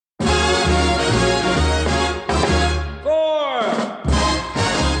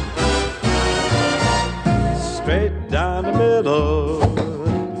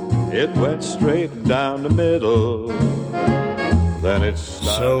it went straight down the middle. Then it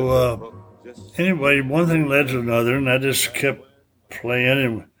started. Anyway, one thing led to another, and I just kept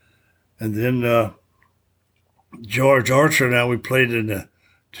playing. And then George Archer and I, we played in the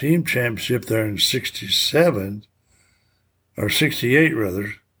team championship there in 67, or 68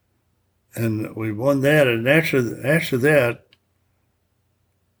 rather. And we won that. And after that,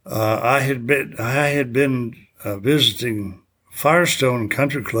 I had been visiting Firestone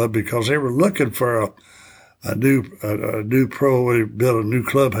Country Club because they were looking for a new pro. They built a new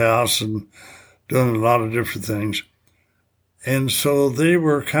clubhouse and done a lot of different things. And so they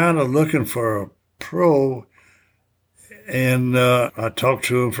were kind of looking for a pro. And I talked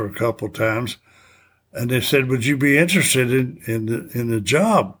to them for a couple of times, and they said, "Would you be interested in the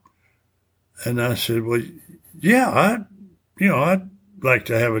job?" And I said, "Well, yeah, I'd like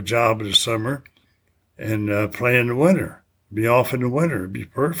to have a job in the summer and play in the winter. Be off in the winter. It'd be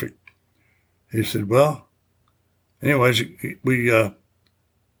perfect." He said, "Well, anyways,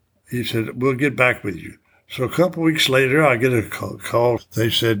 he said, we'll get back with you." So a couple of weeks later, I get a call. They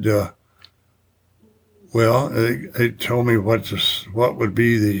said, they told me what would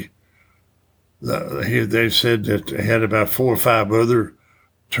be they said that they had about 4 or 5 other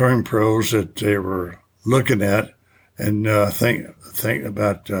touring pros that they were looking at and think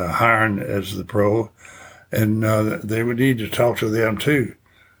about hiring as the pro, and they would need to talk to them too.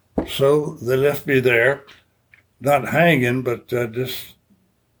 So they left me there, not hanging, but just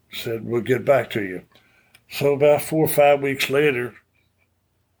said, "We'll get back to you." So about 4 or 5 weeks later,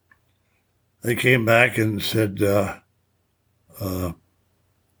 they came back and said,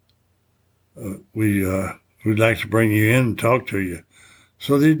 we'd like to bring you in and talk to you.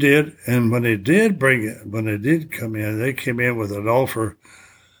 So they did, and when they did come in, they came in with an offer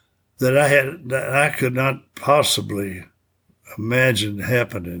that I could not possibly imagine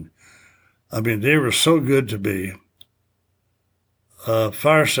happening. I mean, they were so good to me.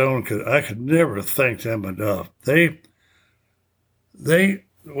 Firestone, I could never thank them enough.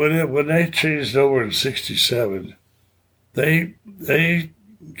 When they changed over in 67, they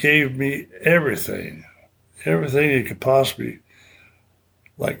gave me everything you could possibly,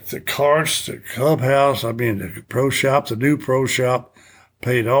 like the carts, the clubhouse, the pro shop, the new pro shop,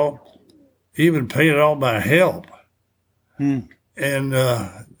 paid all my help. And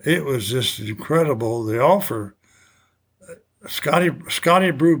it was just incredible, the offer. Scotty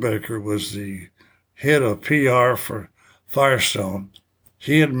Brubaker was the head of PR for Firestone.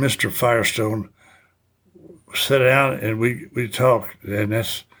 He and Mr. Firestone sat down and we talked, and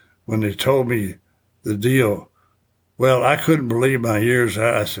that's when they told me the deal. Well, I couldn't believe my ears.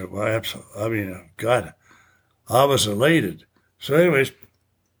 I said, "Well, absolutely." God, I was elated. So, anyways,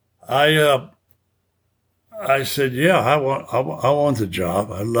 I said, "Yeah, I want the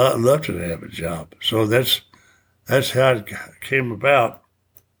job. I'd love to have a job." So that's how it came about.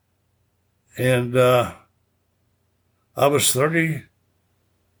 And I was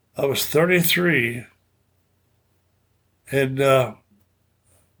 33, and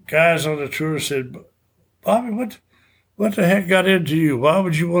guys on the tour said, "Bobby, what the heck got into you? Why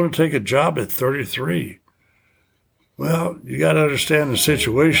would you want to take a job at 33? Well, you got to understand the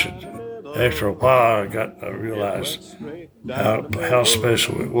situation. After a while, I realized how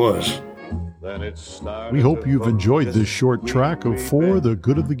special it was. We hope you've enjoyed this short track of For the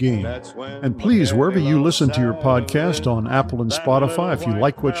Good of the Game. And please, wherever you listen to your podcast on Apple and Spotify, if you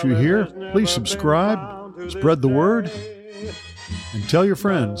like what you hear, please subscribe, spread the word, and tell your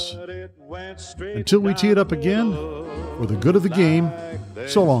friends. Until we tee it up again, for the good of the game,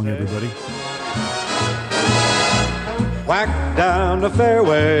 so long, everybody. Whack down the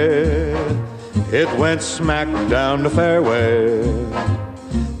fairway, it went smack down the fairway.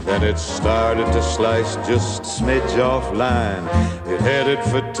 Then it started to slice just a smidge off line. It headed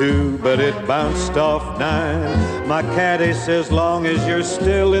for 2, but it bounced off 9. My caddy says, long as you're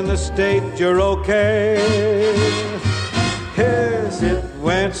still in the state, you're okay. Yes, it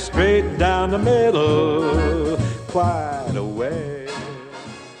went straight down the middle, quite a way.